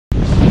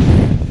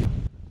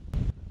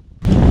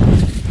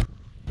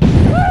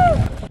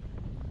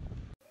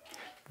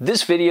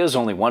This video is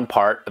only one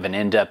part of an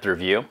in-depth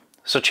review,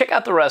 so check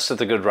out the rest at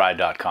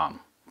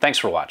thegoodride.com. Thanks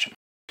for watching.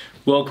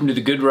 Welcome to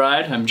The Good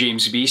Ride. I'm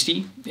James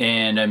Beastie,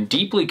 and I'm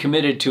deeply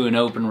committed to an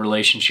open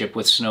relationship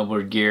with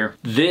snowboard gear.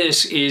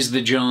 This is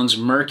the Jones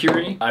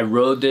Mercury. I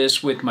rode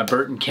this with my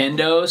Burton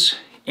Kendos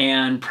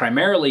and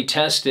primarily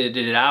tested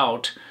it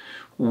out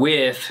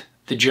with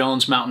the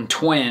Jones Mountain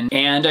Twin,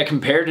 and I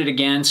compared it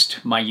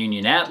against my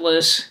Union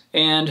Atlas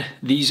and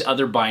these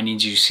other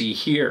bindings you see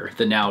here,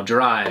 the Now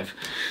Drive,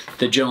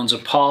 the Jones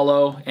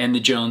Apollo, and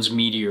the Jones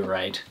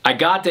Meteorite. I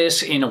got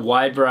this in a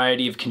wide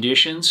variety of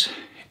conditions,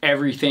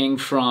 everything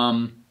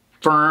from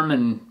firm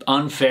and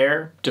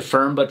unfair to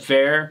firm but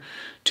fair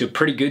to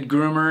pretty good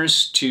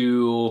groomers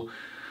to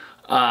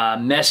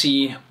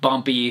messy,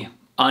 bumpy,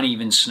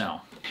 uneven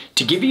snow.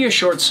 To give you a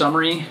short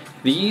summary,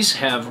 these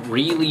have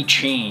really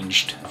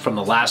changed from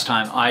the last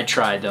time I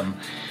tried them.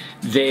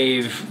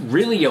 They've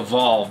really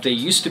evolved. They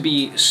used to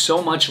be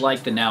so much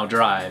like the Now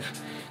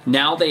Drive.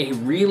 Now they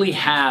really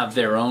have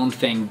their own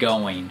thing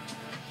going.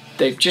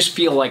 They just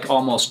feel like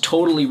almost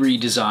totally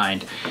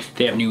redesigned.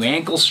 They have new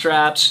ankle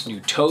straps, new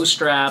toe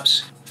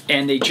straps,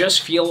 and they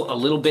just feel a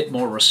little bit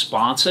more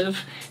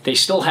responsive. They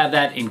still have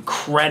that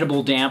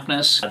incredible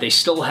dampness. They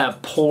still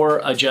have poor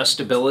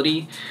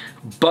adjustability,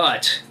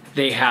 but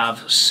they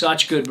have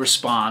such good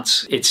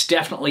response. It's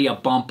definitely a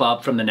bump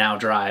up from the Now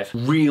Drive.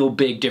 Real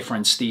big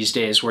difference these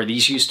days, where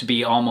these used to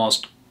be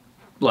almost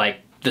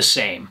like the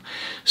same.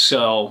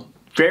 So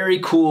very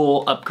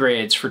cool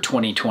upgrades for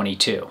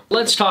 2022.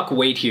 Let's talk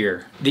weight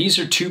here. These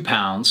are 2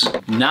 pounds,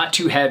 not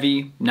too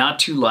heavy, not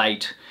too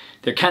light.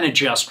 They're kind of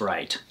just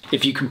right.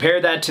 If you compare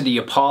that to the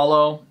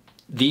Apollo,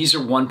 these are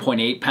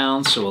 1.8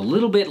 pounds, so a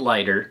little bit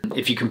lighter.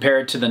 If you compare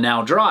it to the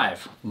Now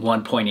Drive,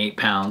 1.8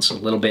 pounds, a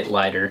little bit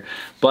lighter,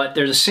 but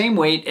they're the same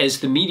weight as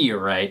the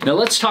Meteorite. Now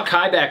let's talk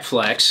Highback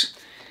Flex.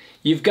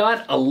 You've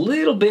got a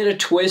little bit of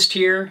twist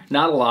here,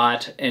 not a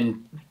lot,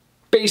 and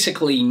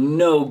basically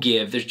no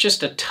give. There's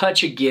just a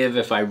touch of give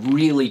if I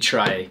really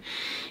try.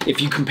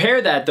 If you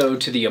compare that though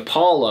to the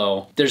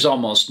Apollo, there's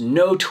almost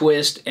no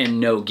twist and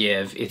no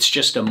give. It's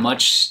just a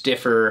much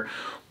stiffer,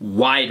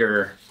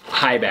 wider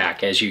high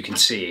back, as you can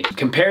see.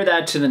 Compare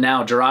that to the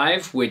Now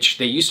Drive, which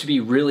they used to be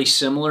really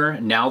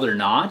similar, now they're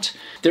not.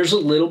 There's a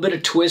little bit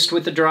of twist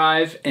with the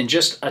Drive and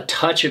just a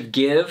touch of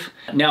give.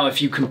 Now if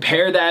you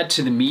compare that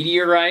to the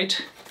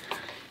Meteorite,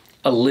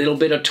 a little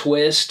bit of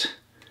twist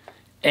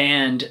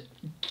and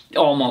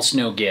almost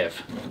no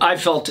give. I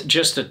felt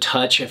just a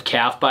touch of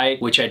calf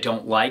bite, which I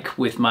don't like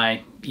with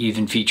my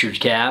even featured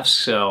calves.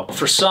 So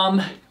for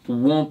some,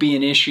 won't be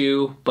an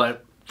issue,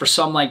 but for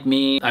some like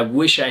me, I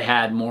wish I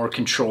had more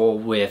control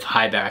with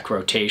high back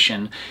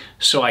rotation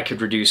so I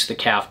could reduce the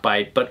calf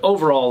bite, but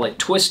overall it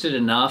twisted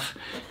enough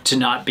to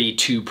not be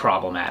too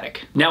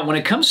problematic. Now when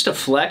it comes to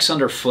flex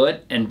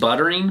underfoot and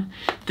buttering,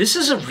 this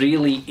is a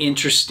really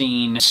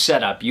interesting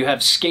setup. You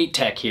have Skate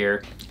Tech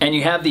here, and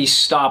you have these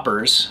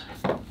stoppers,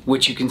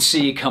 which you can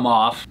see come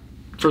off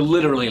for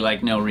literally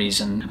like no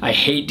reason. I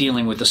hate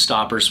dealing with the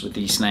stoppers with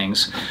these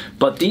things,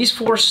 but these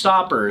 4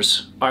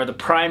 stoppers are the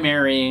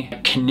primary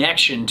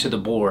connection to the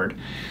board,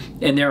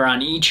 and they're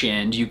on each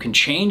end. You can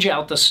change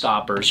out the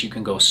stoppers. You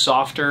can go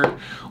softer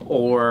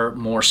or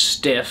more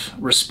stiff,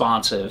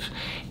 responsive.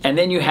 And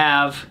then you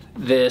have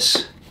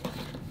this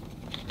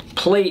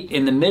plate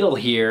in the middle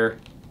here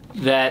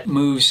that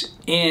moves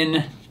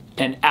in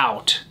and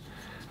out.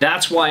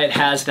 That's why it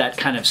has that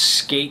kind of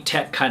Skate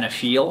Tech kind of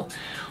feel.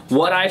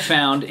 What I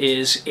found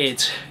is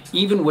it's,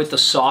 even with the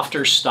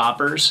softer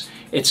stoppers,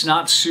 it's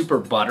not super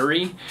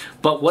buttery,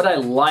 but what I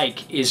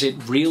like is it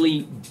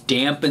really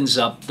dampens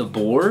up the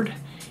board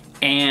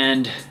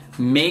and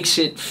makes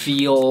it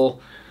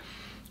feel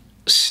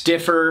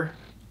stiffer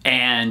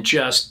and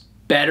just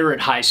better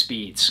at high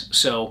speeds.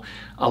 So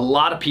a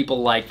lot of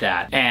people like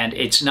that, and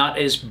it's not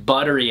as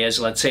buttery as,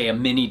 let's say, a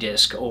mini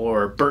disc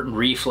or Burton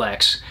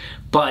Reflex,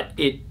 but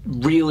it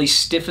really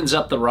stiffens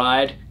up the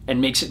ride and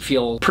makes it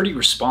feel pretty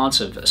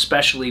responsive,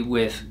 especially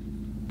with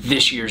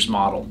this year's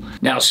model.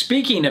 Now,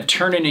 speaking of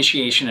turn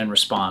initiation and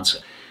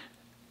response,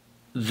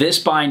 this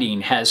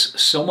binding has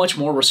so much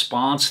more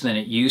response than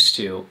it used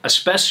to,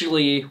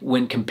 especially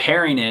when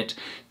comparing it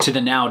to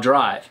the Now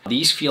Drive.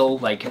 These feel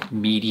like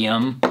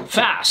medium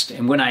fast,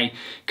 and when I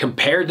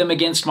compared them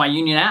against my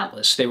Union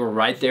Atlas, they were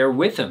right there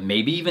with them,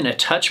 maybe even a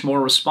touch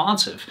more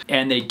responsive.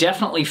 And they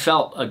definitely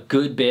felt a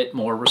good bit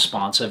more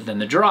responsive than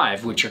the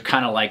Drive, which are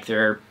kind of like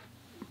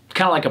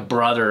a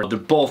brother. They're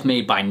both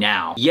made by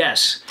Now.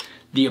 Yes,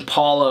 the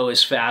Apollo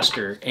is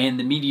faster and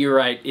the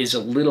Meteorite is a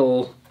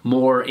little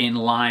more in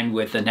line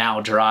with the Now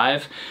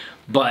Drive,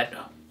 but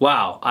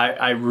wow,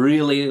 I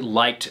really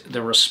liked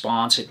the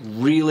response. It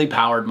really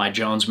powered my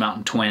Jones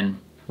Mountain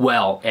Twin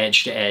well,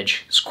 edge to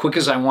edge. As quick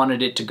as I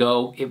wanted it to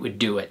go, it would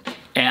do it.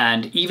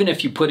 And even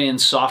if you put in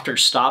softer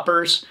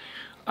stoppers,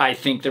 I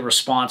think the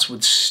response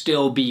would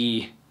still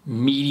be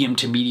medium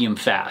to medium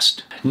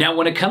fast. Now,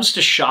 when it comes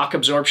to shock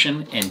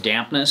absorption and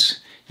dampness,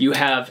 you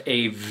have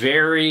a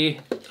very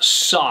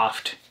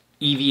soft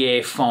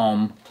EVA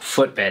foam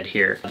footbed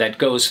here that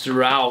goes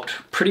throughout,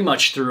 pretty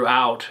much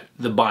throughout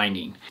the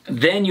binding.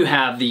 Then you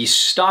have these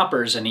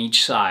stoppers on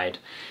each side,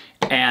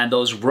 and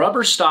those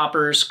rubber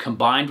stoppers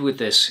combined with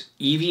this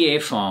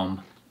EVA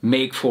foam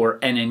make for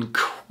an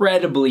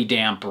incredibly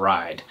damp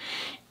ride.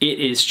 It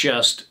is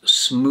just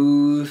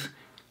smooth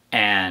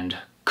and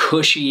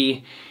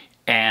cushy,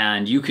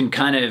 and you can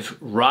kind of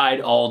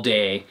ride all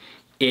day.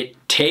 It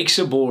takes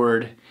a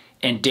board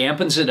and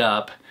dampens it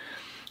up,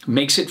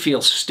 makes it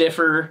feel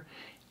stiffer,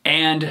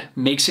 and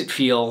makes it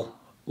feel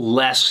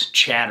less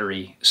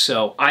chattery.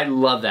 So I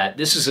love that.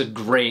 This is a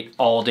great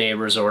all-day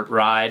resort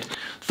ride.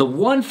 The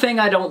one thing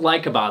I don't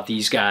like about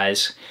these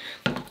guys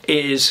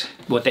is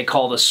what they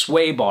call the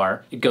sway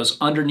bar. It goes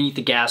underneath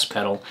the gas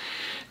pedal.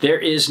 There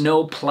is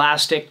no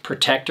plastic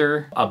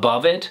protector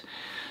above it.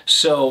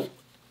 So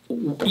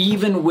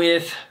even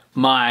with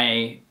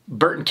my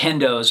Burton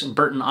Kendos and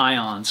Burton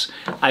Ions,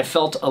 I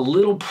felt a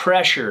little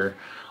pressure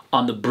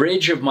on the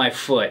bridge of my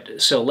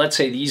foot. So let's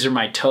say these are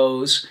my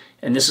toes,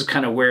 and this is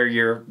kind of where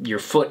your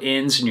foot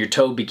ends and your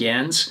toe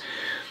begins.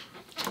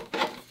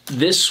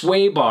 This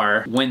sway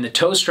bar, when the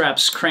toe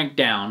straps crank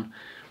down,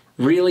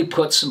 really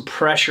put some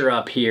pressure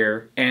up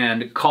here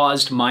and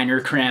caused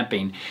minor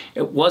cramping.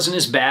 It wasn't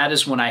as bad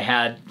as when I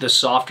had the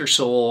softer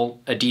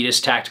sole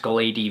Adidas Tactical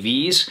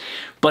ADVs,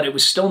 but it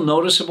was still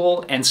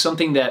noticeable and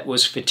something that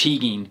was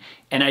fatiguing,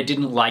 and I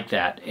didn't like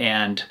that.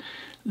 And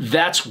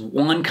that's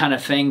one kind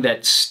of thing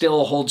that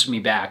still holds me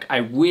back. I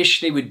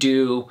wish they would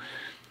do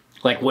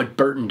like what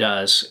Burton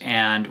does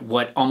and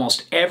what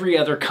almost every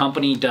other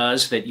company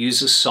does that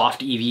uses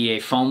soft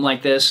EVA foam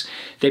like this.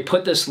 They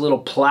put this little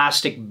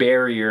plastic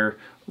barrier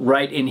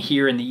right in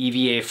here in the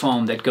EVA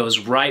foam that goes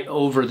right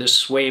over the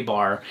sway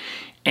bar,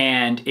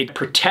 and it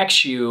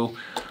protects you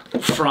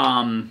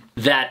from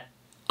that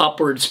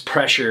upwards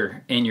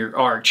pressure in your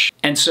arch.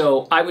 And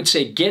so I would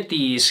say get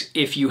these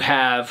if you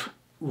have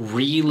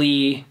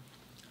really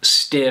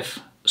stiff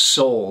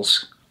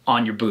soles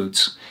on your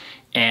boots.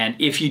 And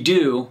if you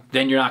do,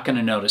 then you're not going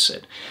to notice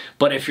it.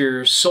 But if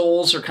your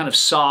soles are kind of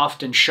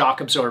soft and shock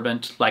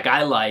absorbent like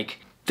I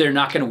like, they're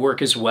not going to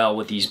work as well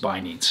with these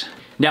bindings.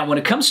 Now, when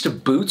it comes to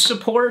boot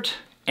support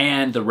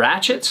and the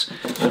ratchets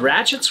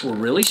were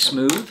really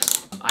smooth.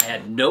 I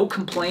had no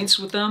complaints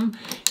with them,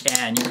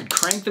 and you could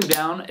crank them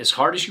down as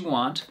hard as you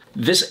want.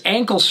 This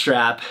ankle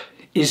strap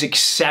is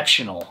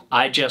exceptional.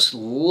 I just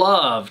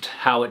loved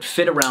how it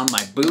fit around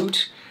my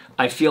boot.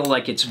 I feel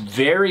like it's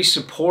very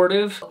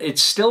supportive. It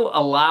still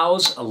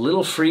allows a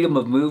little freedom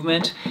of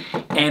movement,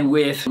 and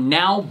with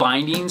now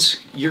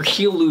bindings, your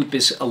heel loop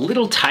is a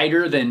little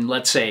tighter than,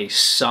 let's say,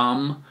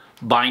 some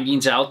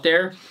bindings out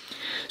there.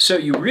 So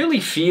you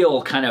really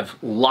feel kind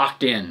of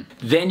locked in.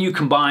 Then you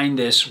combine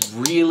this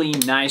really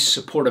nice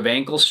supportive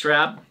ankle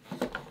strap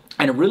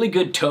and a really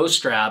good toe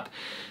strap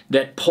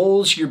that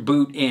pulls your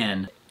boot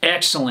in.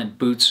 Excellent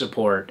boot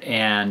support,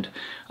 and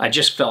I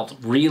just felt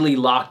really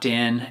locked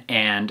in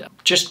and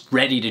just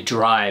ready to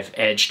drive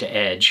edge to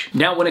edge.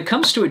 Now, when it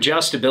comes to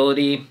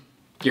adjustability,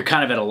 you're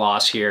kind of at a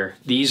loss here.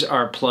 These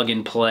are plug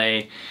and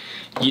play.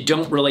 You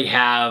don't really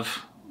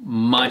have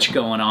much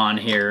going on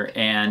here,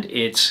 and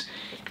it's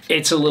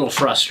a little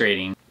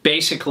frustrating.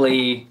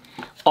 Basically,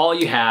 all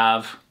you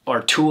have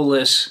are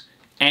toolless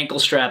ankle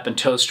strap and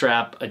toe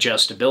strap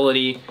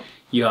adjustability.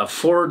 You have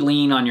forward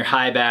lean on your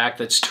high back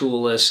that's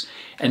toolless,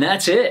 and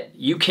that's it.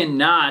 You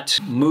cannot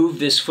move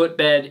this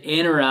footbed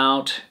in or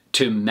out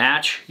to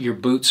match your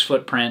boot's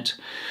footprint.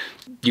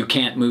 You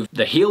can't move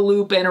the heel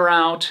loop in or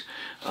out.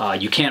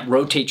 You can't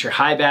rotate your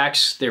high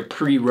backs. They're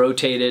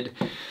pre-rotated,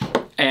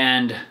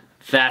 and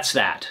that's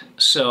that.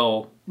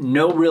 So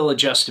no real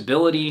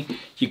adjustability.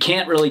 You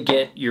can't really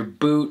get your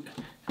boot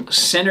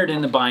centered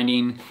in the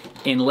binding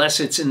unless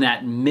it's in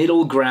that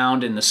middle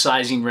ground in the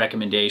sizing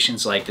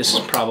recommendations. Like this is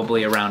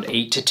probably around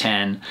 8 to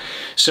 10.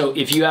 So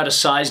if you had a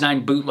size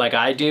 9 boot like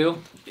I do,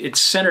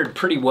 it's centered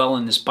pretty well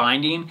in this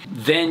binding.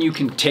 Then you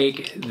can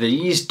take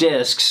these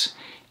discs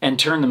and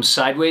turn them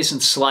sideways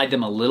and slide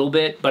them a little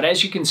bit. But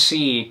as you can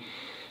see,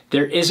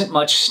 there isn't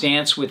much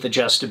stance with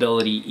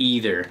adjustability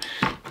either.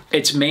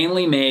 It's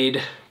mainly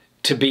made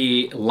to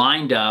be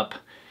lined up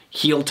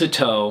heel to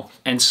toe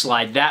and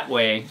slide that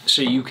way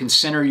so you can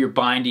center your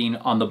binding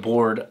on the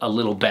board a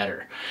little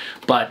better.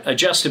 But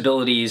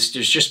adjustability is,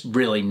 there's just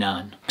really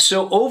none.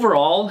 So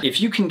overall, if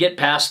you can get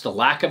past the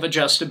lack of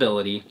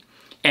adjustability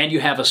and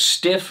you have a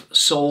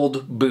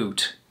stiff-soled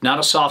boot, not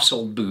a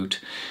soft-soled boot,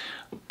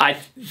 I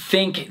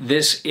think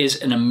this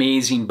is an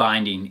amazing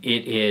binding.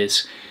 It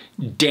is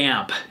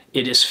damp,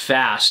 it is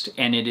fast,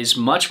 and it is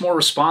much more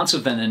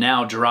responsive than the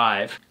Now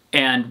Drive,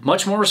 and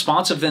much more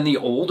responsive than the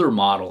older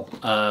model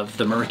of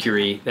the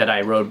Mercury that I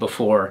rode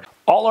before.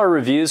 All our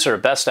reviews are a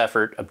best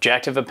effort,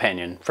 objective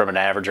opinion from an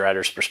average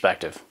rider's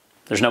perspective.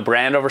 There's no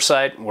brand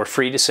oversight, and we're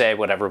free to say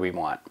whatever we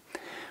want.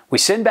 We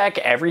send back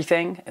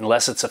everything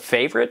unless it's a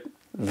favorite,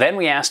 then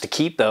we ask to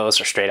keep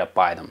those or straight up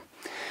buy them.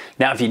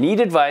 Now, if you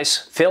need advice,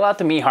 fill out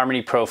the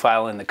eHarmony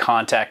profile in the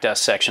Contact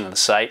Us section of the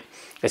site.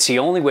 It's the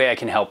only way I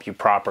can help you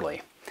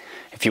properly.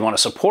 If you want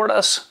to support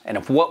us, and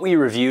if what we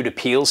reviewed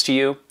appeals to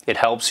you, it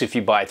helps if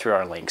you buy through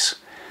our links.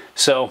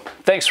 So,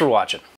 thanks for watching.